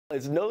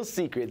It's no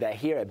secret that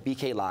here at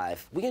BK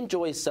Live, we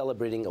enjoy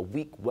celebrating a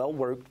week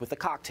well-worked with a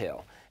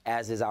cocktail.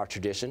 As is our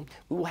tradition,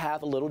 we will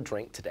have a little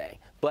drink today.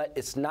 But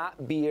it's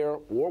not beer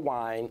or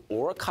wine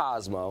or a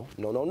Cosmo.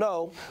 No, no,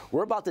 no.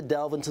 We're about to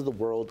delve into the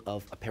world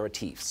of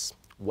aperitifs.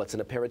 What's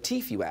an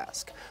aperitif, you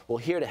ask? Well,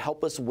 here to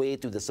help us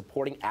wade through the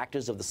supporting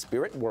actors of the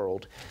spirit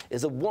world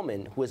is a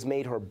woman who has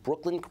made her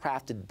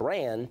Brooklyn-crafted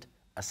brand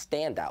a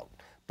standout,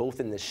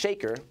 both in the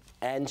shaker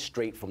and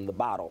straight from the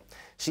bottle.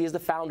 She is the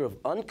founder of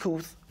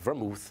Uncouth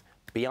Vermouth,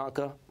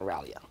 Bianca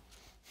Miraglia.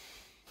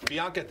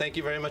 Bianca, thank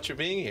you very much for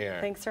being here.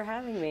 Thanks for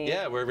having me.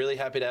 Yeah, we're really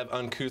happy to have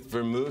Uncouth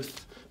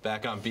Vermouth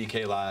back on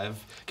BK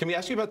Live. Can we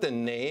ask you about the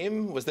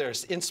name? Was there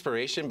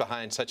inspiration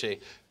behind such a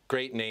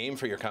great name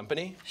for your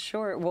company?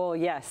 Sure. Well,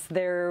 yes,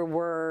 there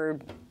were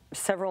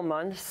several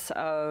months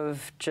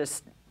of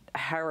just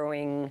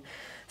harrowing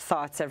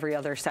thoughts every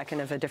other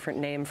second of a different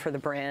name for the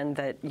brand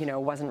that,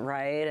 wasn't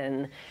right.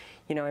 And,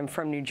 I'm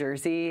from New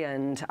Jersey,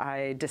 and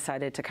I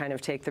decided to kind of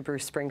take the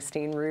Bruce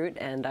Springsteen route,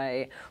 and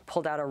I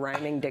pulled out a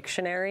rhyming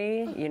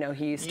dictionary.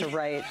 He used to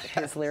write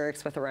his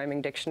lyrics with a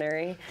rhyming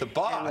dictionary. The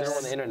boss. They're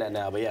on the internet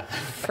now, but yeah.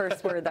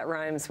 First word that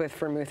rhymes with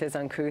vermouth is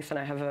uncouth, and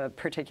I have a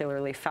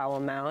particularly foul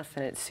mouth,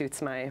 and it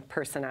suits my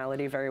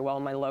personality very well.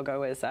 My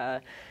logo is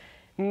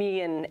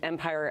me in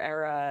Empire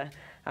era,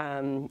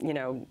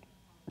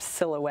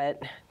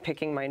 silhouette,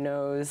 picking my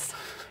nose.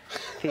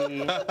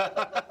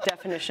 The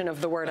definition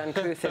of the word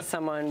uncouth is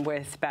someone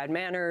with bad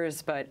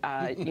manners, but,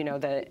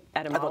 the etymology...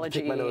 I thought to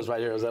pick my nose right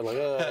here. I was like,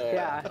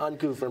 yeah.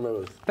 Uncouth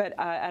Vermouth. But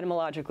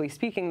etymologically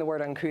speaking, the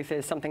word uncouth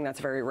is something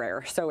that's very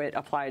rare. So it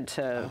applied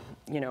to,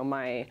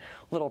 my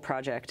little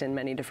project in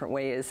many different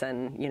ways,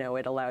 and,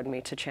 it allowed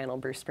me to channel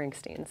Bruce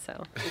Springsteen,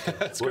 so...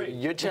 That's great. Well,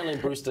 you're channeling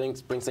Bruce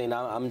Springsteen,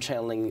 I'm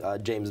channeling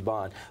James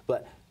Bond.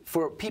 But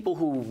for people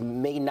who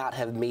may not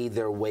have made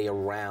their way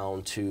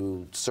around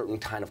to certain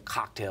kind of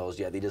cocktails,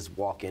 they just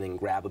walk in and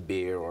grab a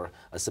beer or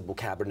a simple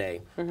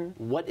Cabernet,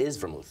 what is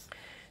vermouth?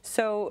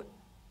 So,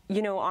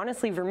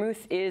 honestly,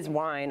 vermouth is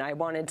wine. I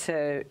wanted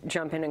to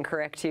jump in and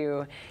correct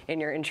you in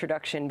your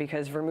introduction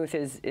because vermouth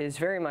is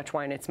very much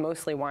wine. It's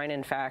mostly wine,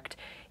 in fact.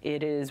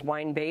 It is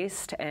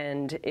wine-based,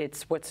 and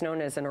it's what's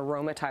known as an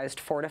aromatized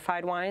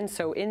fortified wine.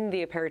 So in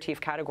the aperitif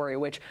category,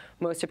 which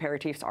most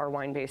aperitifs are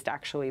wine-based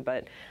actually,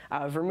 but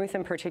vermouth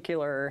in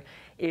particular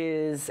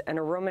is an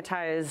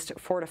aromatized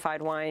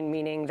fortified wine,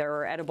 meaning there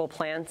are edible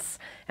plants,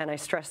 and I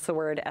stress the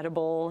word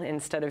edible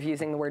instead of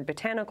using the word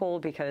botanical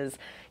because,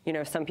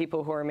 some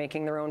people who are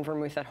making their own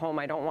vermouth at home,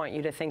 I don't want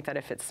you to think that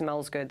if it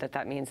smells good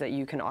that means that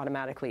you can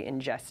automatically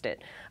ingest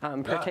it,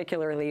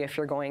 particularly if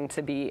you're going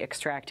to be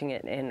extracting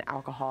it in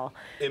alcohol.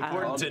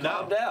 Important to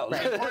know.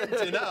 Right. Important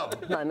to know.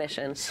 My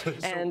mission.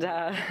 And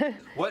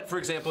what, for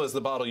example, is the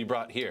bottle you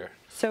brought here?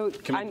 So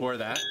can we pour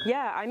that?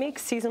 Yeah, I make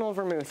seasonal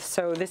vermouth.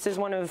 So this is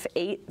one of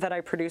 8 that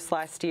I produced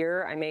last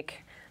year. I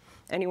make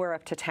anywhere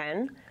up to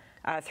 10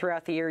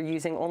 throughout the year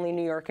using only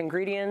New York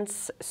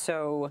ingredients.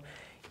 So,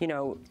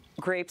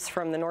 grapes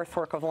from the North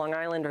Fork of Long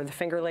Island or the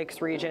Finger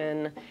Lakes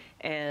region,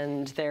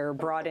 and they're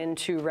brought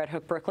into Red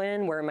Hook,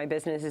 Brooklyn, where my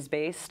business is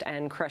based,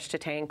 and crushed to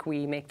tank.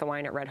 We make the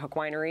wine at Red Hook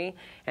Winery,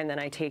 and then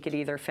I take it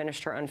either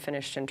finished or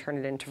unfinished and turn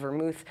it into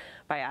vermouth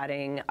by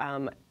adding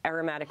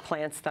aromatic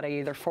plants that I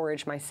either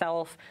forage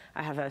myself.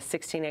 I have a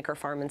 16-acre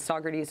farm in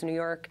Saugerties, New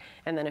York,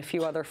 and then a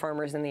few other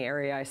farmers in the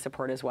area I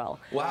support as well.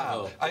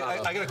 Wow.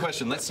 I got a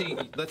question. Let's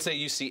say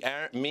you see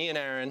me and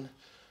Aaron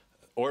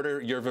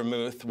order your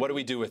vermouth. What do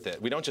we do with it?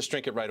 We don't just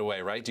drink it right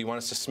away, right? Do you want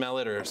us to smell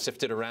it or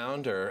sift it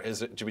around, or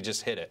do we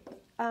just hit it?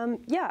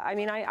 Yeah, I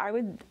mean, I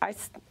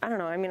don't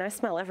know. I mean, I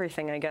smell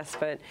everything, I guess,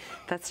 but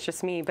that's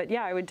just me. But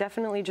yeah, I would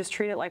definitely just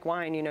treat it like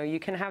wine. You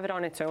can have it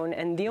on its own,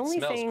 and the only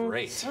thing. Smells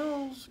great.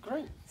 Smells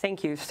great.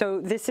 Thank you.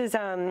 So this is,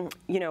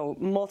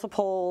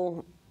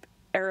 multiple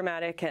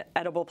aromatic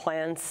edible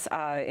plants,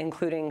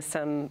 including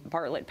some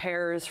Bartlett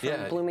pears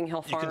from Blooming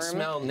Hill Farm. You can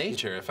smell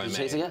nature, if I may.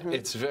 Taste it?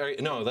 It's very,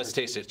 no, let's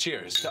taste it.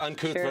 Cheers to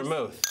Uncouth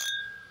Vermouth.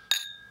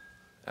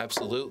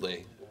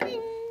 Absolutely.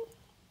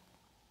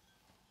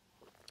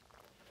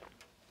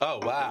 Oh,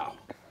 wow.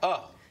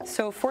 Oh.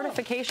 So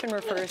fortification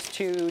refers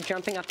to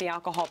jumping up the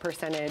alcohol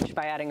percentage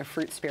by adding a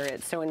fruit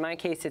spirit. So in my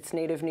case, it's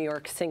native New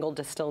York single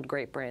distilled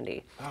grape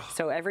brandy. Oh.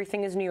 So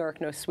everything is New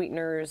York, no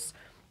sweeteners,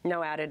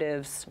 no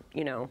additives,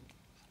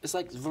 It's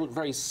like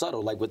very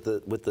subtle, like with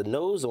the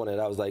nose on it.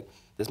 I was like,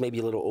 this may be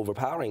a little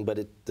overpowering,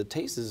 but the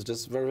taste is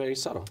just very, very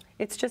subtle.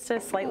 It's just a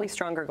slightly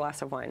stronger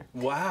glass of wine.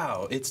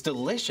 Wow, it's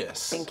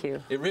delicious. Thank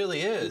you. It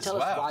really is.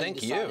 Tell us why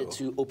thank you decided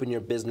to open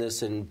your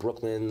business in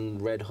Brooklyn,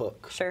 Red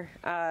Hook. Sure.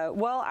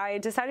 Well, I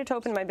decided to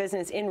open my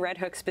business in Red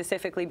Hook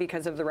specifically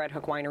because of the Red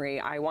Hook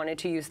Winery. I wanted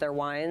to use their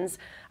wines.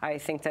 I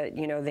think that,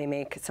 they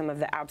make some of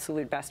the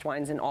absolute best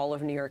wines in all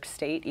of New York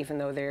State, even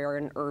though they are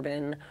an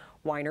urban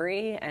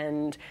winery,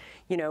 and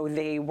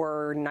they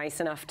were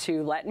nice enough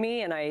to let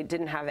me, and I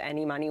didn't have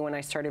any money when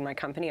I started my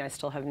company. I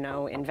still have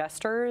no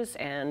investors,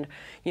 and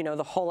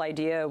the whole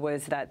idea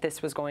was that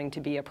this was going to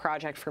be a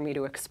project for me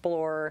to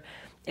explore,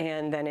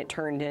 and then it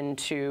turned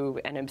into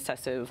an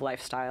obsessive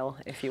lifestyle,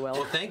 if you will.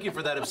 Well, thank you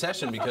for that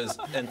obsession,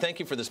 and thank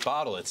you for this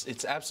bottle.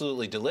 It's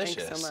absolutely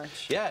delicious. Thanks so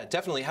much. Yeah,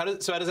 definitely. How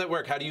does that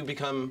work? How do you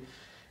become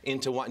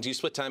into wine? Do you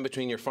split time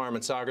between your farm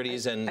in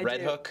Saugerties and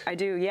Red Hook? I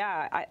do,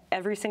 yeah.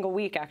 Every single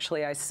week,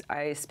 actually,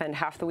 I spend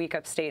half the week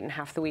upstate and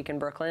half the week in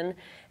Brooklyn.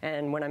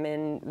 And when I'm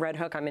in Red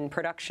Hook, I'm in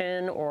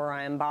production or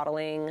I'm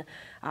bottling.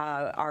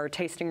 Our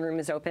tasting room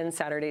is open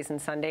Saturdays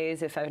and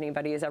Sundays. If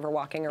anybody is ever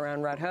walking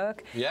around Red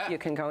Hook, you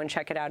can go and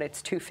check it out.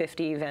 It's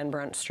 250 Van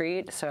Brunt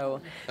Street.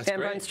 So Van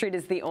Brunt Street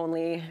is the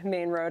only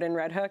main road in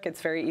Red Hook.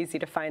 It's very easy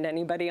to find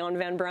anybody on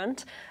Van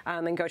Brunt.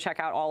 And go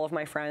check out all of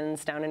my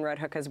friends down in Red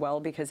Hook as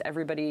well, because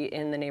everybody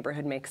in the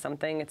neighborhood makes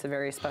something. It's a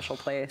very special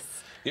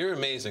place. You're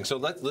amazing. So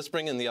let's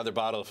bring in the other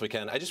bottle if we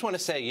can. I just want to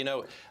say,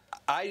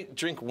 I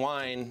drink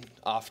wine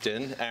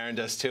often. Aaron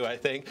does too, I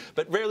think.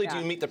 But rarely do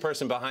you meet the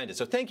person behind it.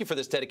 So thank you for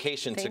this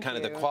dedication to kind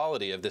of the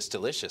quality of this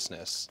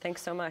deliciousness.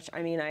 Thanks so much.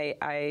 I mean,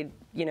 I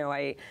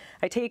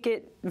take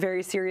it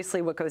very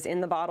seriously. What goes in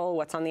the bottle,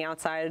 what's on the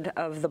outside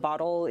of the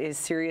bottle is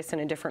serious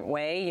in a different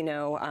way.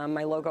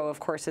 My logo,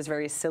 of course, is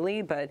very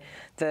silly, but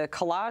the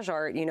collage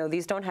art,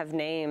 these don't have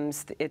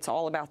names. It's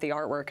all about the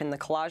artwork, and the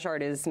collage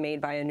art is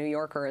made by a New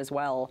Yorker as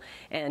well.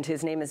 And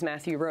his name is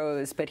Matthew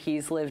Rose, but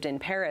he's lived in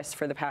Paris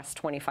for the past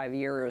 25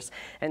 years.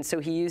 And so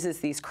he uses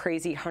these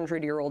crazy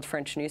 100-year-old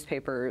French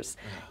newspapers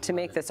to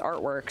make this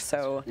artwork.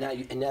 So now,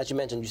 and as you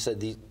mentioned, you said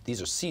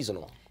these are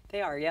seasonal.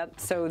 They are, yep. Okay.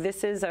 So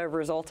this is a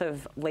result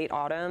of late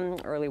autumn,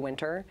 early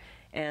winter.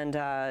 And,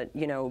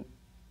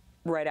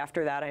 right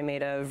after that, I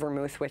made a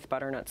vermouth with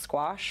butternut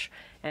squash.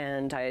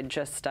 And I had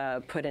just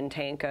put in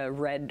tank a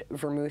red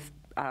vermouth,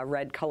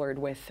 red colored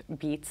with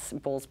beets,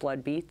 bull's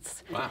blood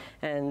beets. Wow.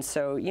 And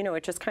so,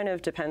 it just kind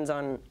of depends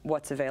on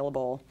what's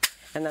available.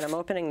 And then I'm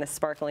opening this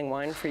sparkling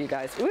wine for you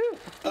guys. Ooh!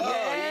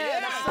 Oh,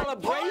 yeah!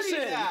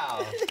 Celebration!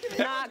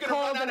 Not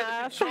cold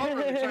enough. Trying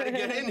to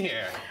get in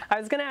here. I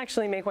was going to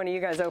actually make one of you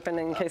guys open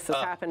in case this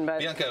happened, but...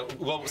 Bianca,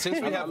 well,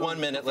 since we have 1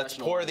 minute, let's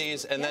pour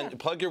these, and then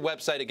plug your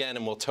website again,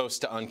 and we'll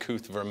toast to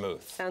Uncouth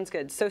Vermouth. Sounds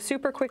good. So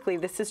super quickly,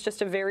 this is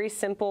just a very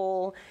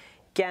simple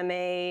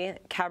Gamay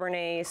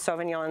Cabernet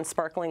Sauvignon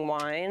sparkling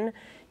wine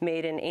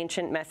made in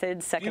ancient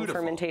methods, second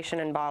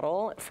fermentation and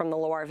bottle from the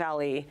Loire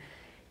Valley.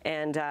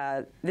 And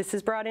this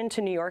is brought into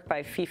New York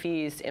by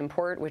Fifi's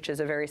Import, which is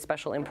a very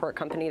special import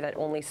company that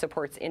only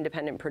supports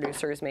independent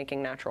producers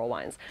making natural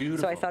wines.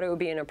 Beautiful. So I thought it would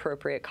be an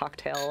appropriate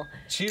cocktail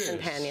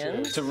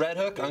companion. To Red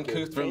Hook,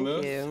 Uncouth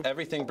Vermouth,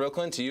 everything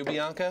Brooklyn. To you,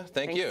 Bianca.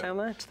 Thank you. Thanks so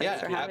much.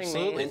 Thanks for having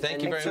absolutely. me.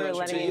 Thank you very much. For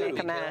letting me make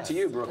a mess. To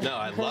you, Brooklyn. No,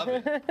 I love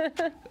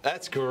it.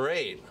 That's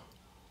great.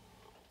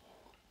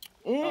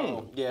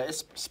 Oh, yeah,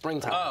 it's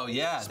springtime. Oh,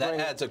 yeah, that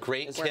adds a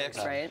great kick.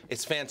 Right?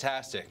 It's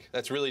fantastic.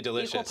 That's really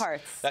delicious. Equal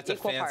parts. That's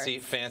Equal a fancy,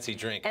 parts. fancy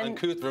drink. And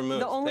Uncouth Vermouth,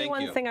 the only thank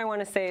you. one thing I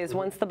want to say is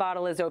once the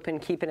bottle is open,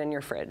 keep it in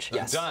your fridge.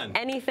 Yes. Done.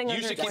 Anything you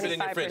under should keep it in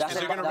your fridge, because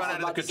they're going to run out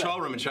of the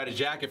control room and try to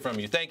jack it from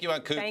you. Thank you,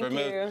 Uncouth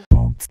Vermouth.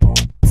 Thank you.